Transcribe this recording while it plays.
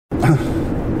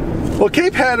Well,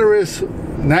 Cape Hatteras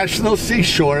National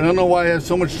Seashore, I don't know why I have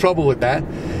so much trouble with that,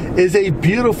 is a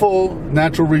beautiful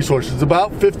natural resource. It's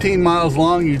about 15 miles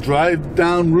long. You drive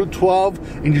down Route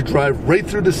 12 and you drive right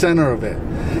through the center of it.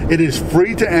 It is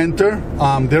free to enter.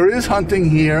 There is hunting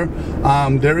here.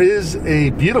 There is a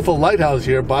beautiful lighthouse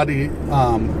here, Body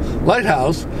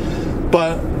Lighthouse,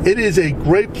 but it is a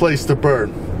great place to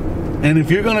bird. And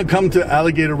if you're going to come to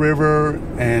Alligator River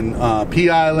and Pea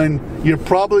Island, you're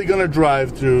probably going to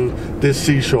drive through this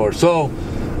seashore. So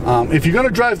if you're going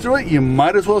to drive through it, you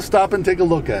might as well stop and take a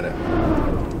look at it.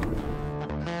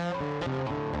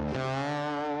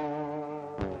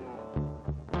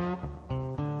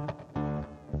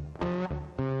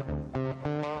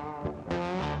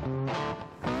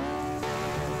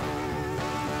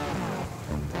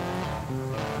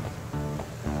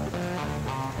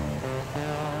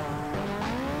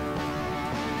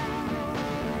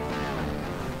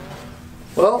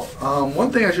 Well,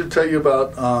 one thing I should tell you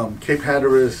about Cape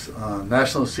Hatteras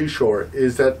National Seashore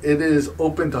is that it is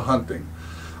open to hunting.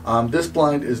 This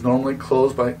blind is normally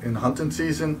closed in hunting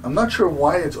season. I'm not sure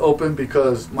why it's open,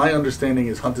 because my understanding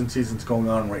is hunting season's going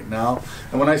on right now.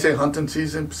 And when I say hunting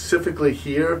season, specifically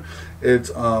here,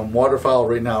 it's waterfowl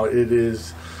right now. It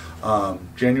is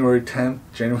January 10th,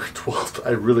 January 12th.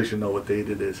 I really should know what date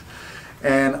it is.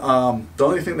 And the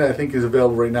only thing that I think is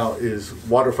available right now is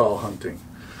waterfowl hunting.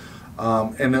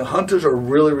 And the hunters are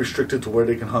really restricted to where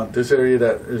they can hunt. This area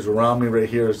that is around me right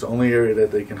here is the only area that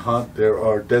they can hunt. There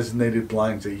are designated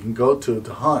blinds that you can go to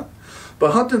hunt.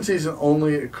 But hunting season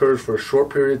only occurs for a short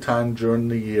period of time during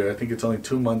the year. I think it's only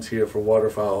 2 months here for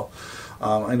waterfowl.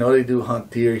 I know they do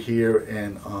hunt deer here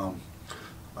and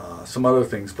some other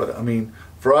things. But I mean,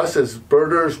 for us as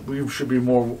birders, we should be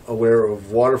more aware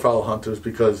of waterfowl hunters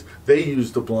because they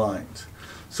use the blinds.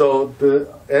 So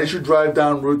as you drive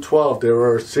down Route 12, there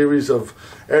are a series of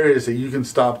areas that you can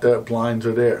stop that blinds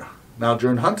are there. Now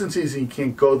during hunting season, you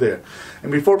can't go there.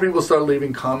 And before people start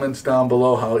leaving comments down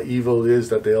below how evil it is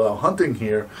that they allow hunting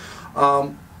here,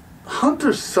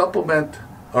 hunters supplement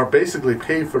or basically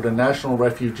pay for the national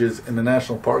refuges and the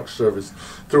National Park Service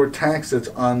through a tax that's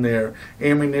on their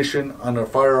ammunition, on their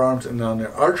firearms, and on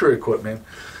their archery equipment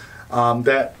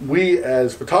that we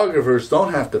as photographers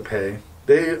don't have to pay.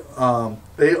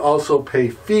 They also pay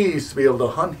fees to be able to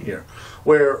hunt here,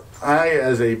 where I,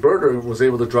 as a birder, was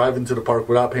able to drive into the park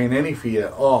without paying any fee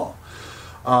at all.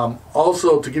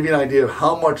 Also, to give you an idea of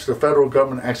how much the federal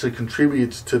government actually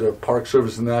contributes to the Park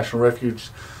Service and the National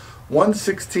Refuge,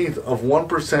 1/16 of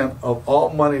 1% of all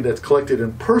money that's collected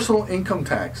in personal income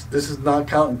tax, this is not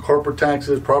counting corporate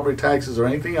taxes, property taxes, or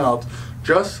anything else,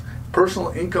 just personal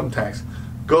income tax,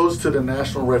 goes to the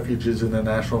National Refuges and the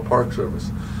National Park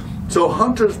Service. So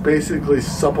hunters basically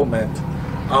supplement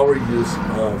our use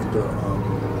of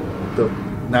the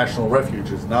national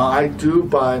refuges. Now I do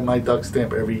buy my duck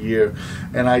stamp every year,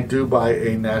 and I do buy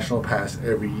a national pass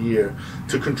every year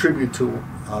to contribute to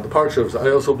the Park Service. I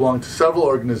also belong to several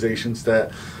organizations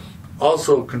that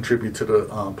also contribute to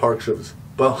the Park Service.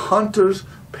 But hunters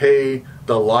pay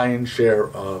the lion's share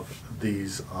of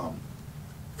these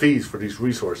fees for these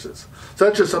resources. So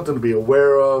that's just something to be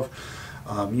aware of.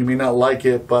 You may not like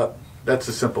it, but that's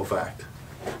a simple fact.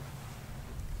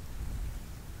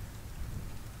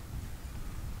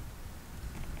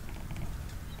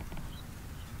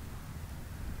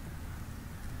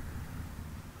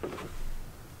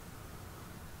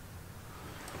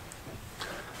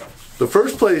 The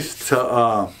first place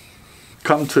to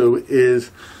come to is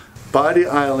Body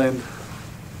Island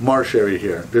Marsh area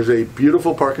here. There's a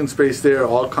beautiful parking space there,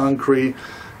 all concrete.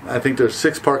 I think there's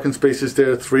 6 parking spaces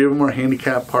there. 3 of them are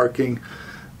handicap parking.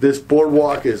 This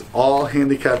boardwalk is all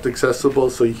handicapped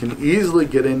accessible, so you can easily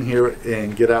get in here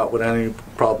and get out without any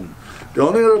problem. The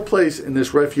only other place in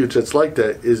this refuge that's like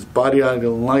that is Body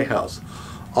Island Lighthouse.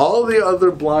 All the other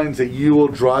blinds that you will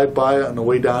drive by on the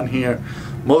way down here,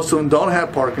 most of them don't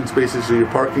have parking spaces, so you're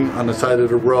parking on the side of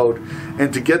the road.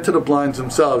 And to get to the blinds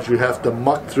themselves, you have to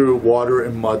muck through water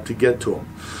and mud to get to them.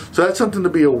 So that's something to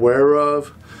be aware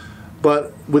of.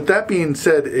 But with that being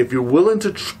said, if you're willing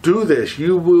to do this,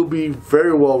 you will be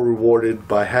very well rewarded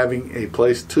by having a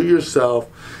place to yourself,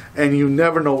 and you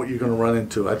never know what you're going to run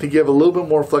into. I think you have a little bit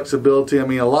more flexibility. I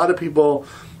mean, a lot of people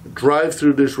drive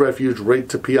through this refuge right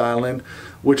to Pea Island,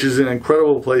 which is an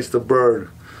incredible place to bird.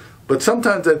 But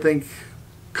sometimes I think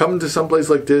coming to some place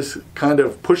like this kind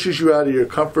of pushes you out of your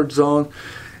comfort zone.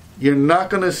 You're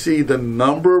not going to see the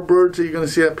number of birds that you're going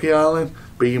to see at Pea Island,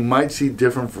 but you might see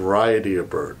different variety of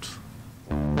birds.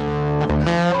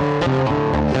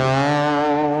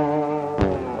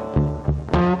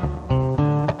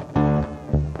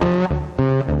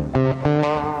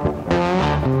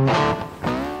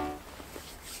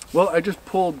 Well, I just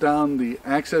pulled down the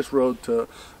access road to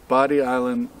Body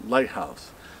Island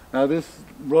Lighthouse. Now this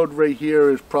road right here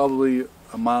is probably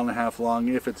a mile and a half long,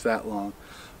 if it's that long.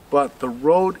 But the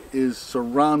road is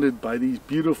surrounded by these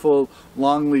beautiful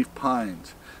longleaf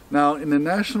pines. Now in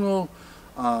the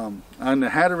on the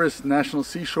Hatteras National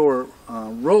Seashore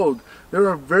road, there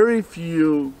are very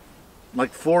few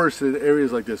like forested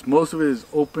areas like this. Most of it is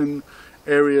open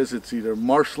areas. It's either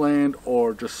marshland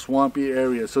or just swampy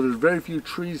areas. So there's very few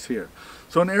trees here.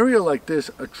 So an area like this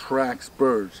attracts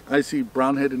birds. I see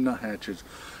brown-headed nuthatches,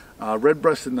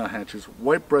 red-breasted nuthatches,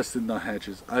 white-breasted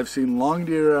nuthatches. I've seen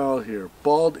long-eared owl here,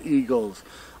 bald eagles,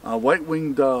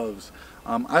 white-winged doves.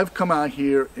 I've come out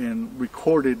here and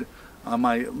recorded on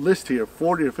my list here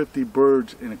 40 or 50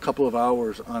 birds in a couple of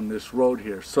hours on this road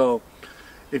here. So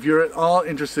if you're at all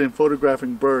interested in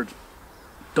photographing birds,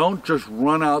 don't just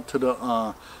run out to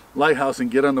the lighthouse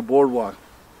and get on the boardwalk.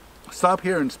 Stop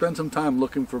here and spend some time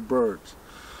looking for birds.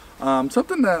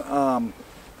 Something that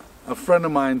a friend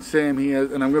of mine, Sam, he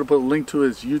has, and I'm going to put a link to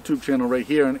his YouTube channel right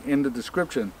here in the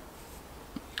description,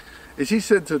 is he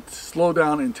said to slow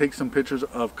down and take some pictures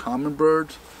of common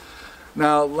birds.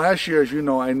 Now last year, as you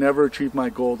know, I never achieved my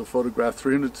goal to photograph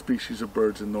 300 species of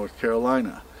birds in North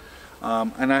Carolina.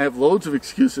 And I have loads of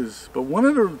excuses, but one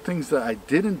of the things that I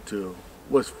didn't do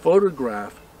was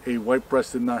photograph a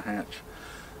white-breasted nuthatch.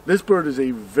 This bird is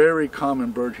a very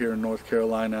common bird here in North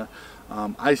Carolina.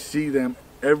 I see them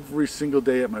every single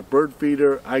day at my bird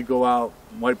feeder. I go out,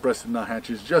 white-breasted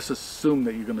nuthatches, just assume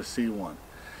that you're going to see one.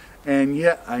 And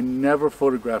yet I never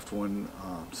photographed one.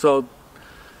 So,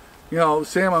 you know,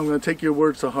 Sam, I'm going to take your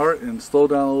words to heart and slow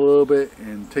down a little bit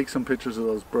and take some pictures of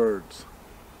those birds.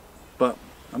 But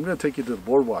I'm going to take you to the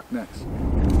boardwalk next.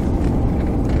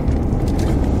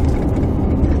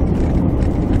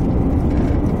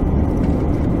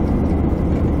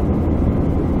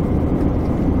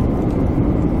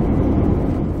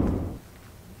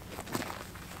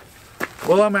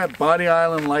 Well, I'm at Body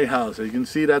Island Lighthouse. As you can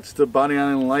see, that's the Body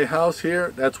Island Lighthouse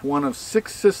here. That's one of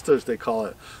 6 sisters, they call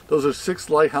it. Those are 6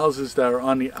 lighthouses that are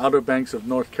on the Outer Banks of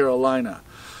North Carolina.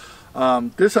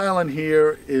 This island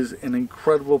here is an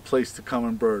incredible place to come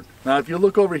and bird. Now if you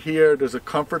look over here, there's a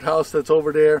comfort house that's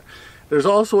over there. There's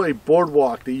also a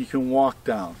boardwalk that you can walk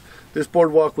down. This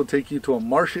boardwalk will take you to a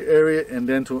marshy area and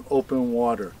then to an open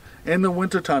water. In the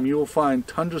wintertime, you will find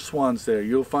tundra swans there.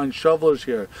 You'll find shovelers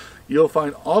here. You'll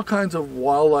find all kinds of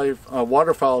wildlife,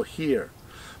 waterfowl here.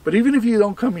 But even if you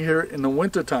don't come here in the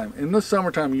wintertime, in the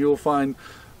summertime, you'll find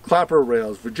clapper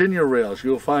rails, Virginia rails.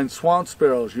 You'll find swamp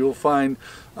sparrows. You'll find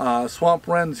swamp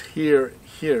wrens here.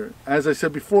 As I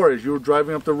said before, as you're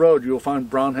driving up the road, you'll find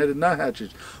brown-headed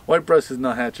nuthatches, white-breasted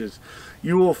nuthatches.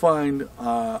 You will find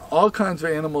all kinds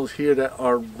of animals here that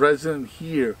are resident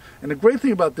here. And the great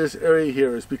thing about this area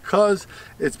here is because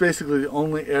it's basically the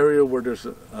only area where there's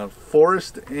a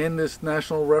forest in this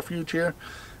national refuge here,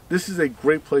 this is a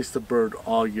great place to bird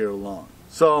all year long.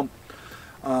 So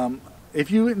if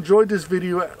you enjoyed this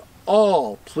video at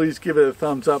all, please give it a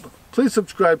thumbs up. Please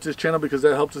subscribe to this channel because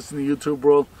that helps us in the YouTube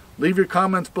world. Leave your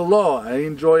comments below. I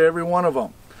enjoy every one of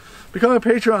them. Become a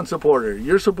Patreon supporter.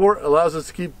 Your support allows us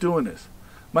to keep doing this.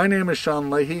 My name is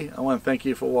Leahy. I want to thank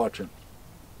you for watching.